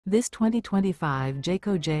This 2025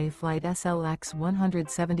 Jayco Jay Flight SLX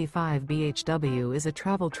 175 bhw is a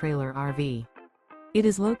travel trailer RV. It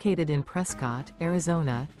is located in Prescott,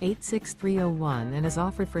 Arizona, 86301 and is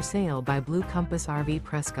offered for sale by Blue Compass RV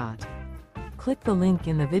Prescott. Click the link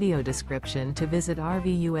in the video description to visit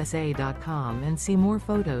RVUSA.com and see more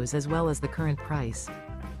photos as well as the current price.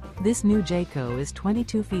 This new Jayco is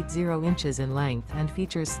 22 feet 0 inches in length and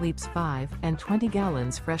features sleeps 5 and 20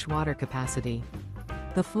 gallons fresh water capacity.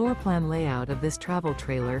 The floor plan layout of this travel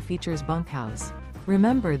trailer features bunkhouse.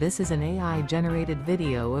 Remember, this is an AI-generated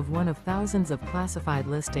video of one of thousands of classified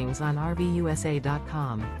listings on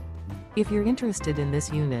RVUSA.com. If you're interested in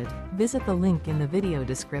this unit, visit the link in the video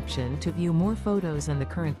description to view more photos and the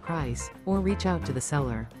current price, or reach out to the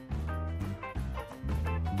seller.